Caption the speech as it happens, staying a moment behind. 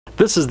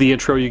This is the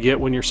intro you get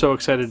when you're so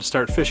excited to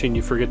start fishing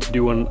you forget to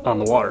do one on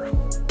the water.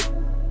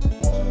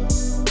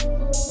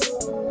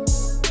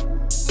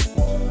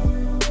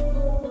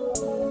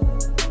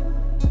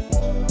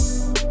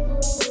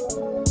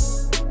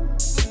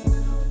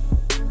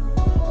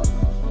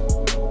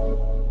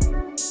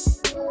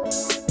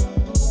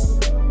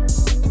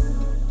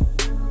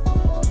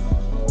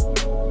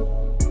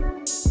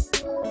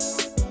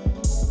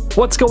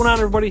 What's going on,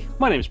 everybody?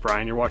 My name is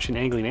Brian, you're watching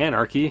Angling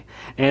Anarchy,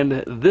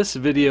 and this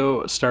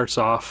video starts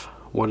off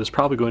what is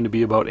probably going to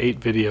be about 8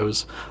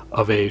 videos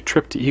of a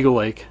trip to Eagle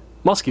Lake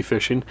musky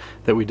fishing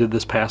that we did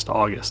this past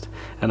August,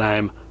 and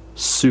I'm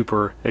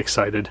super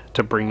excited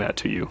to bring that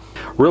to you.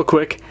 Real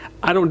quick,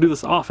 I don't do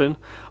this often,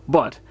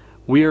 but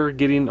we are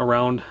getting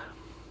around,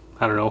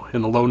 I don't know,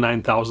 in the low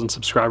 9,000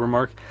 subscriber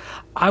mark.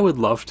 I would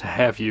love to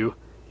have you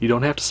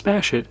don't have to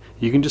smash it,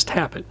 you can just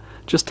tap it.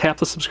 Just tap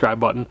the subscribe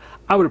button.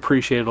 I would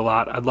appreciate it a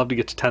lot. I'd love to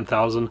get to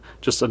 10,000.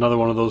 Just another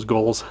one of those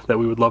goals that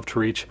we would love to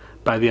reach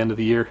by the end of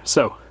the year.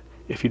 So,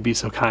 if you'd be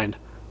so kind,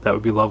 that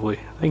would be lovely.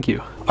 Thank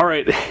you. All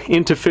right,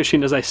 into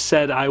fishing. As I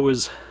said, I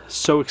was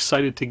so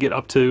excited to get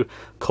up to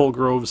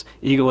Colegrove's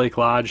Eagle Lake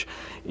Lodge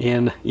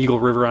in Eagle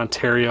River,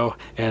 Ontario,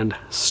 and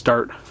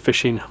start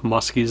fishing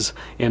muskies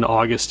in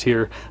August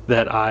here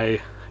that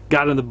I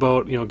got in the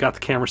boat, got the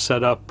camera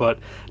set up, but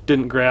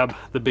didn't grab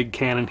the big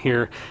Canon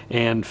here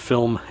and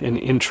film an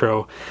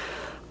intro.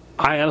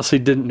 I honestly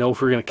didn't know if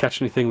we were going to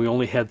catch anything. We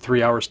only had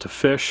 3 hours to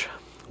fish.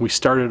 We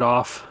started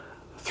off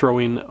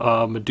throwing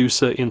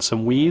Medusa in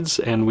some weeds,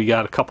 and we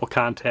got a couple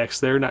contacts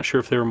there. Not sure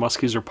if they were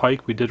muskies or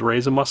pike. We did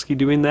raise a muskie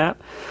doing that.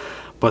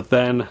 But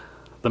then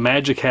the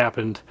magic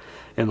happened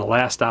in the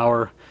last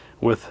hour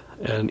with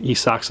an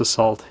Esox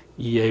Assault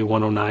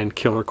EA-109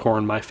 Killer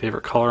Korn, my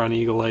favorite color on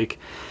Eagle Lake,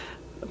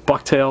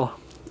 bucktail,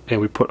 and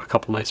we put a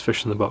couple nice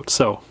fish in the boat.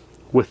 So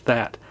with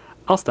that,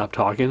 I'll stop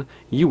talking.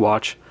 You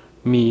watch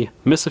me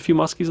miss a few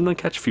muskies and then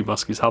catch a few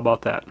muskies. How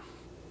about that?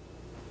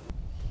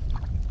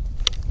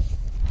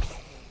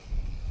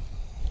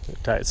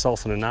 Tie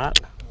itself in a knot.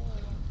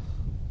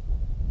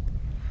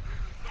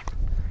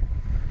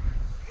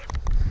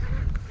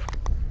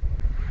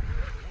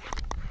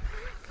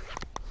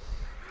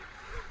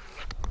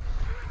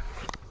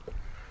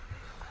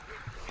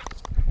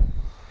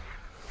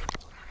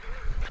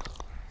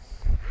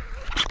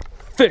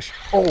 Fish!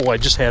 Oh, I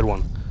just had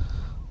one.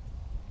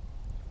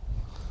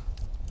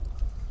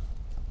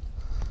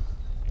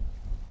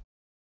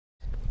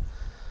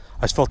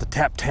 I just felt the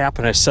tap tap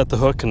and I set the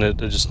hook and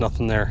there's just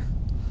nothing there.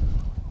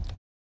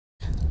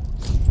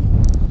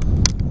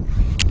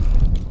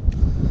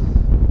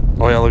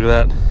 Oh yeah, look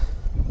at that.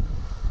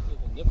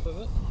 Dip of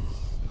it?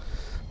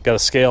 Got a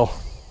scale.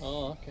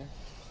 Oh, okay.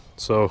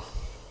 So,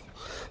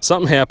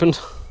 something happened.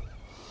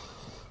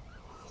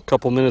 A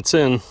couple minutes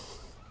in.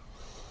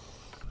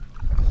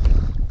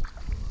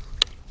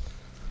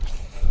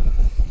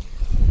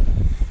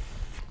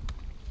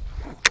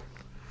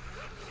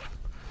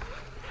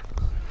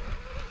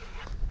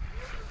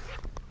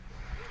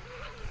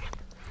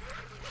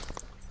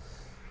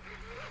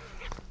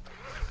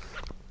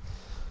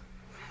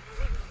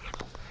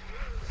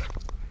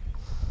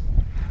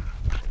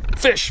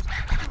 Fish!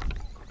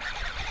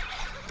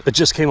 It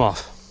just came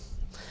off.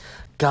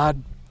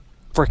 God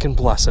frickin'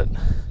 bless it.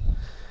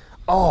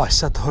 Oh, I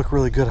set the hook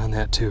really good on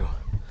that too.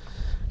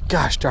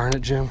 Gosh darn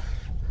it, Jim.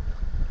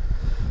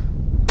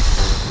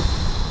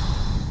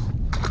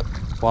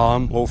 Well,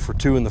 I'm 0 for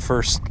 2 in the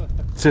first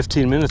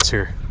 15 minutes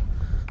here.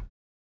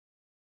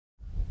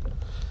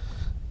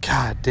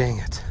 God dang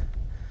it.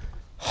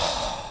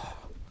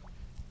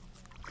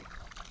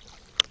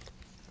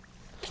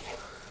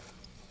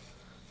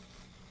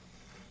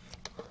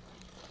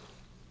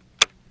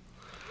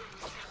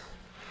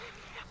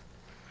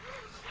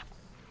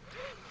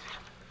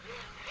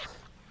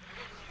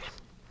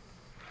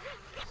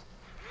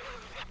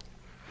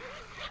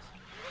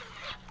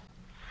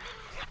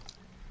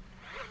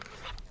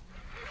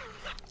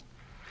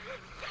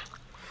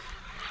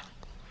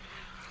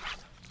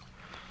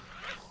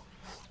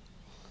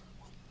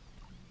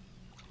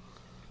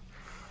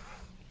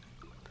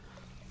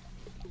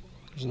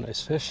 There's a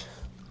nice fish.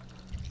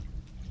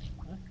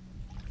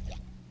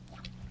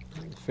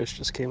 The fish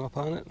just came up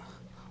on it. A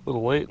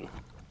little late.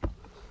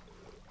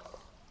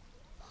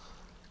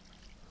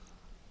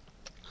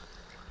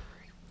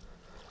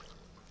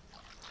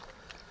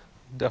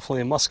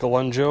 Definitely a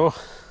muskalunjo.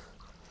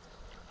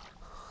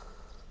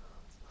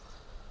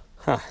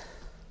 Huh.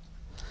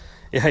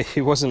 Yeah,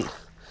 it wasn't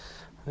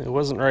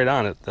right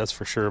on it, that's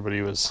for sure, but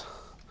he was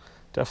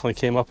definitely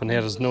came up and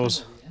had his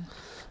nose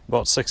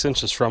about 6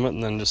 inches from it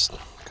and then just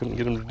couldn't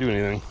get him to do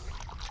anything.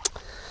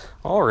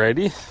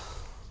 Alrighty.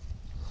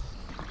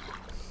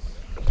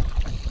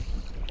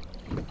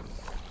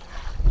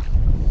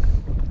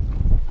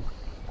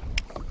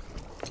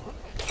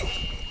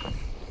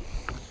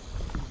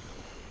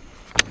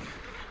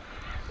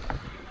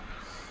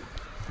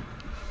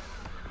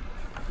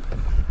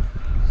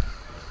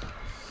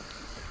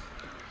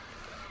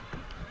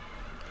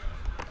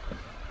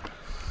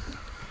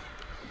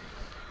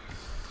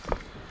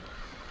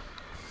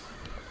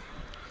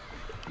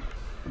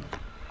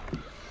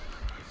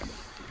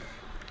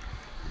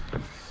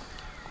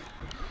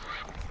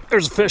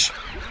 There's a fish.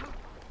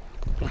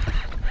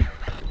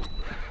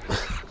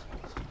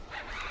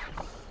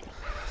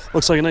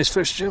 Looks like a nice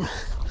fish, Jim.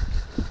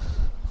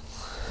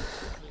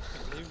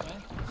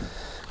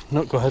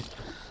 No, go ahead.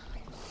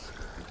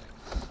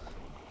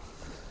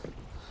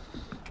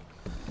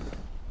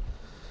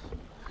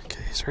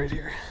 Okay, he's right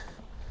here.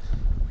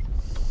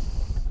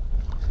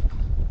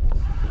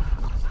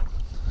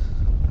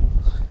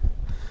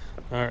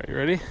 All right, you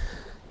ready?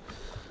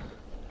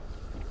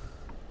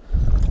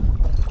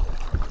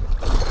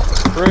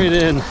 Right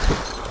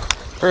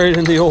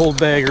in the old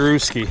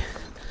bagarooski.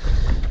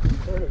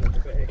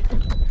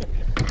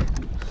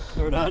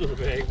 Throw it out of the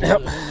bag.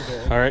 Yep.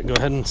 All right, go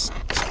ahead and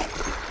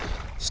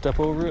step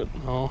over it.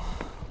 I'll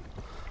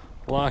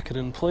lock it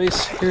in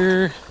place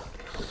here.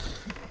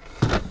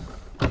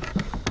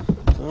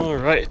 All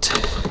right.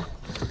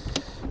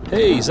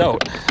 Hey, he's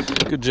out.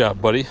 Good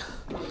job, buddy.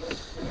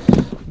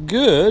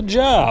 Good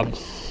job.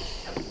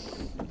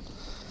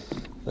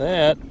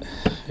 That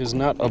is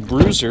not a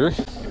bruiser,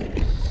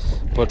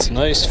 but it's a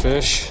nice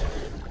fish.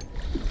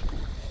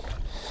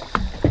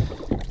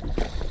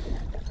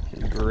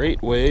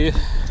 Great way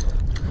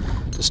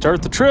to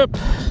start the trip.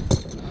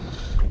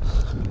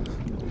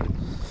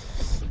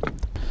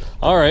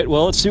 All right,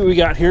 well, let's see what we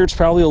got here. It's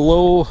probably a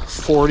low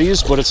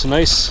 40s, but it's a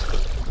nice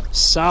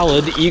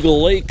solid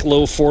Eagle Lake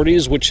low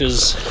 40s, which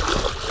is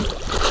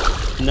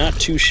not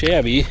too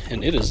shabby,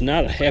 and it is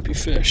not a happy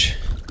fish.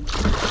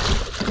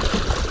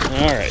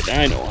 All right,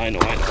 I know.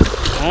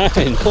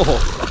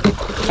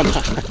 Come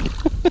on.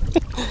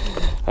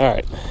 All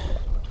right.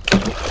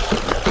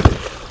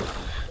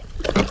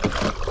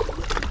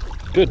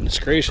 Goodness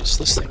gracious,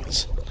 this thing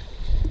is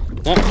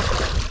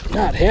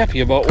not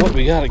happy about what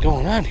we got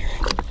going on here.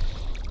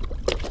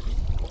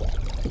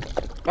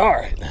 All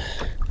right,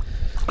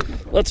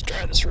 let's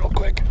try this real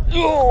quick.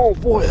 Oh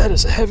boy, that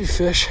is a heavy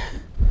fish.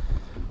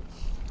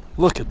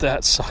 Look at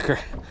that sucker.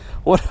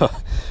 What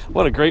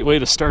a great way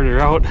to start her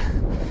out.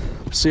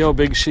 See how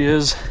big she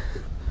is.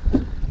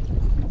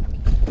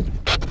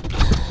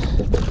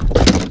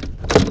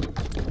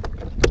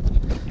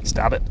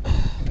 Stop it.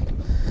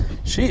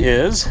 She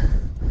is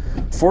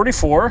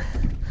 44,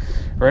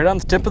 right on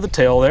the tip of the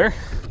tail there.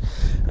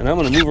 And I'm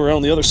going to move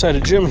around the other side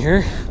of Jim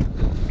here.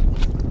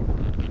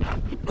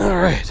 All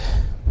right.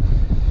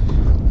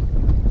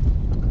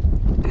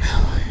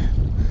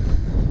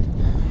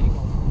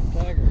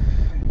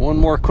 One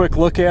more quick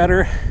look at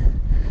her,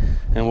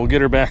 and we'll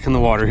get her back in the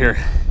water here.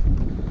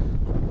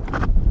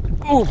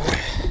 Oh,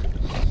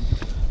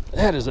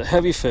 that is a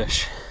heavy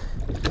fish.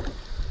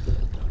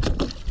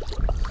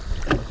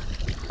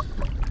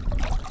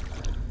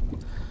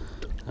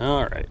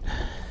 All right.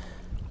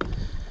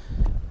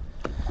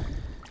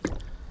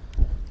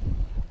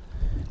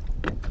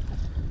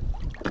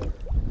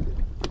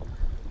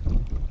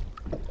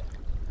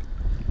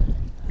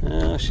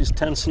 She's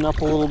tensing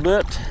up a little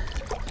bit.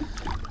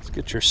 Let's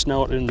get your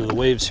snout into the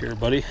waves here,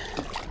 buddy.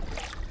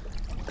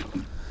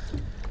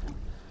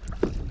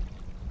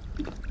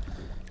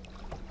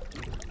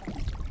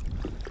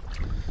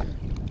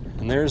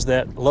 And there's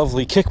that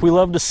lovely kick we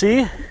love to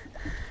see.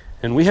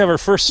 And we have our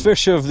first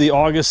fish of the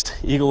August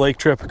Eagle Lake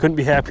trip. Couldn't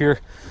be happier.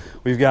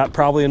 We've got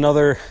probably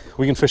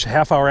we can fish a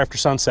half hour after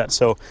sunset.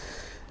 So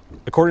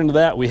according to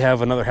that, we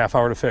have another half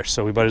hour to fish.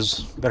 So we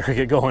better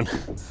get going.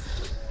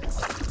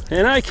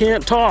 And I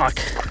can't talk.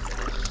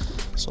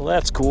 So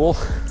that's cool.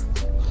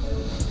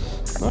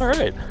 All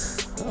right,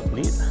 oh,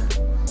 neat.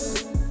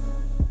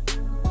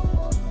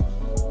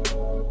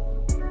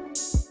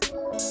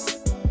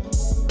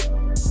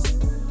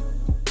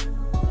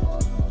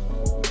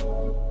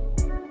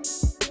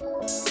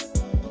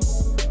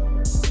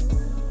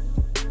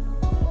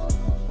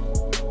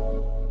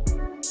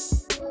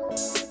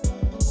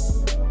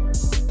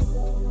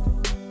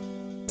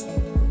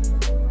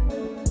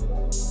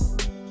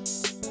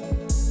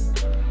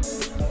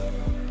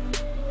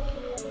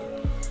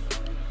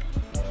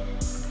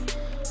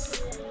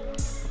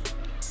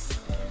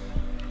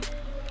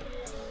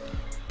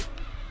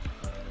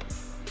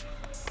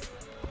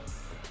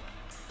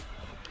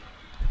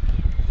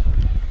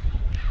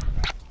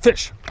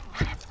 Fish.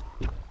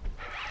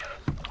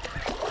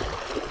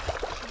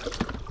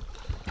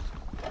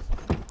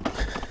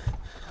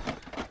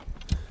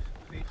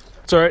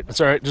 It's all right.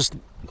 It's all right. Just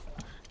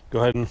go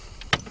ahead and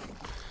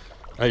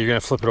you're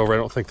gonna flip it over. I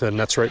don't think the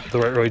net's the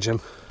right way,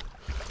 Jim.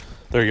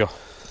 There you go.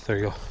 There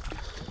you go.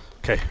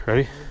 Okay,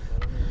 ready?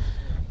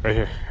 Right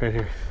here. Right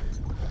here.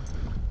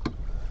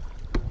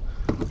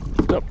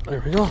 Up.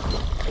 There we go.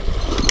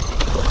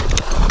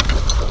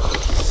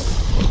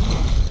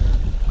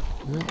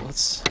 Well,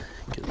 let's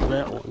get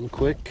that one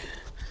quick,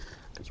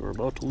 because we're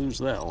about to lose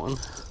that one.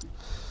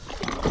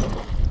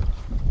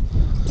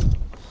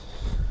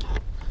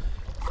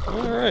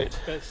 All right.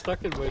 Got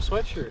stuck in my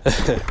sweatshirt.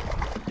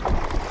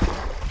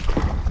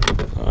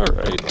 All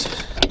right. Let's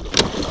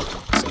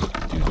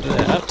do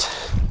that.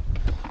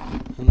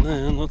 And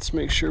then let's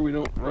make sure we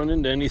don't run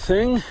into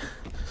anything.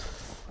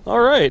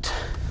 All right.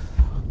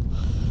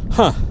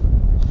 Huh.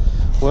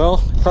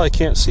 Well, you probably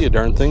can't see a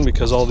darn thing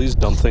because all these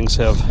dumb things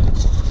have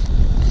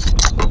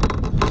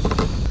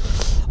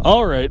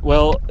All right,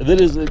 well,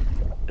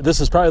 this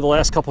is probably the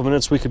last couple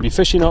minutes we could be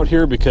fishing out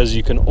here, because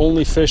you can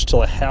only fish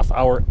till a half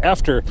hour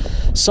after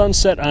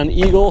sunset on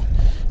Eagle,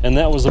 and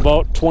that was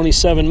about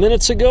 27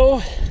 minutes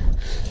ago.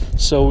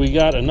 So we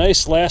got a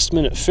nice last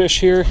minute fish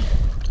here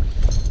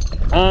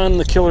on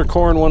the Killer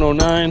Korn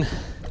 109.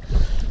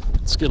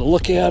 Let's get a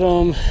look at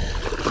them.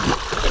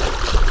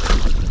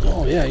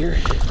 Oh yeah, you're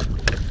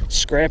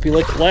scrappy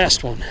like the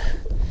last one.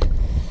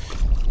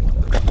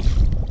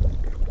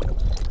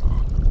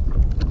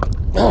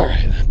 All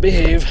right,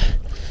 behave.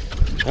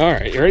 All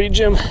right, you ready,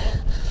 Jim?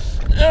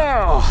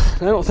 Oh,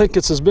 I don't think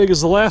it's as big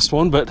as the last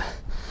one, but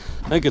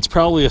I think it's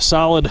probably a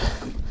solid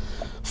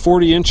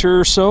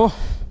 40-incher or so.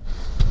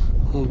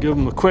 We'll give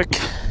him a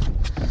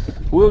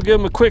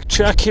quick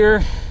check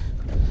here.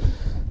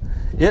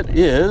 It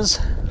is,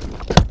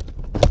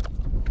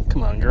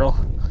 come on, girl,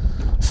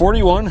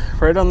 41,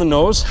 right on the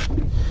nose.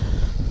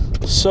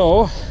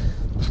 So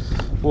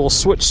we'll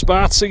switch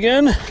spots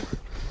again.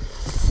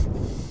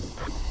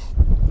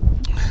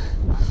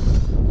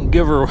 We'll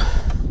give her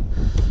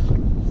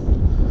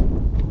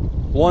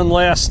one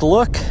last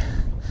look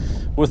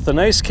with the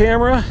nice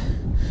camera,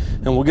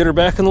 and we'll get her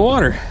back in the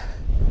water.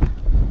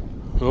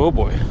 Oh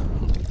boy.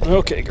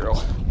 Okay,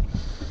 girl.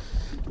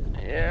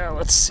 Yeah,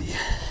 let's see.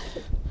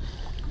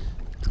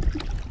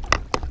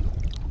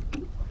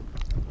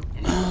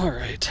 All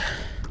right.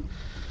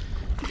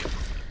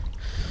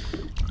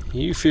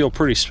 You feel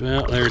pretty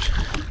small there.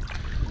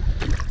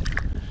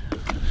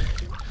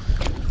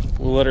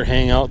 We'll let her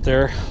hang out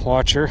there,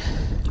 watch her.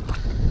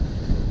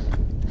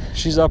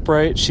 She's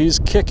upright, she's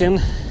kicking.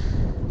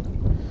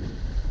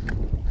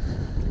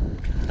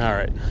 All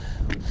right.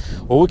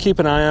 Well, we'll keep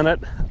an eye on it.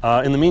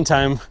 In the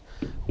meantime,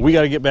 we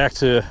got to get back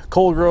to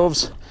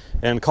Colegrove's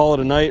and call it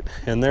a night,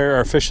 and there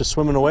our fish is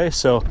swimming away.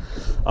 So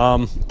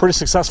pretty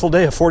successful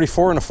day, a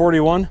 44 and a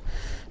 41,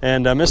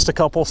 and I missed a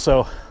couple,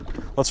 so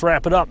let's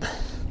wrap it up.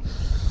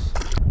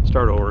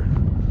 Start over.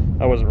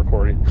 I wasn't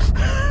recording.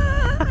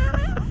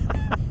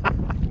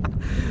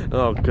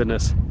 Oh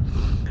goodness.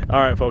 All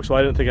right, folks, well,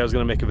 I didn't think I was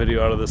going to make a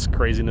video out of this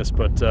craziness,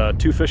 but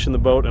 2 fish in the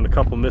boat and a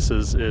couple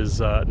misses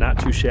is not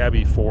too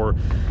shabby for,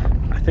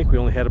 I think we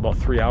only had about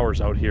 3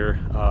 hours out here.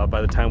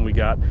 By the time we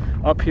got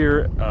up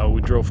here,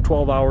 we drove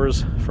 12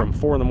 hours from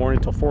 4 in the morning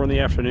till 4 in the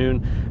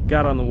afternoon,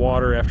 got on the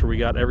water after we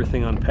got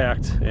everything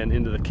unpacked and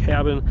into the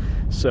cabin.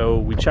 So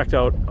we checked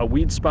out a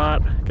weed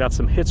spot, got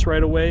some hits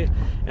right away,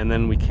 and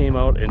then we came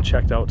out and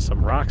checked out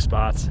some rock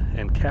spots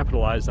and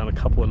capitalized on a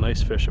couple of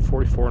nice fish, a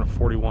 44 and a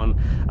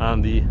 41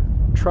 on the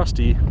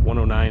trusty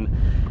 109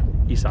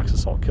 Esox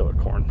Assault Killer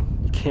Korn.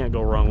 You can't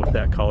go wrong with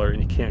that color,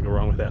 and you can't go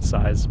wrong with that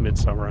size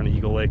midsummer on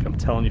Eagle Lake. I'm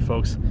telling you,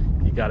 folks,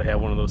 you got to have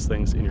one of those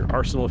things in your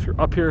arsenal if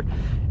you're up here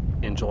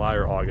in July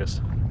or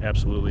August.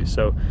 Absolutely.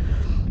 So,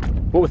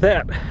 but with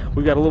that,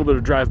 we've got a little bit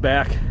of drive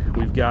back.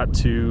 We've got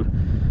to,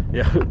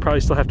 yeah, we probably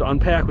still have to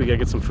unpack. We got to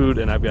get some food,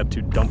 and I've got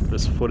to dump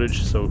this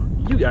footage so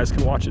you guys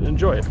can watch it and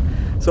enjoy it.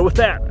 So with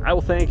that, I will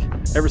thank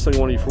every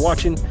single one of you for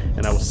watching,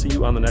 and I will see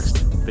you on the next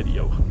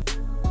video.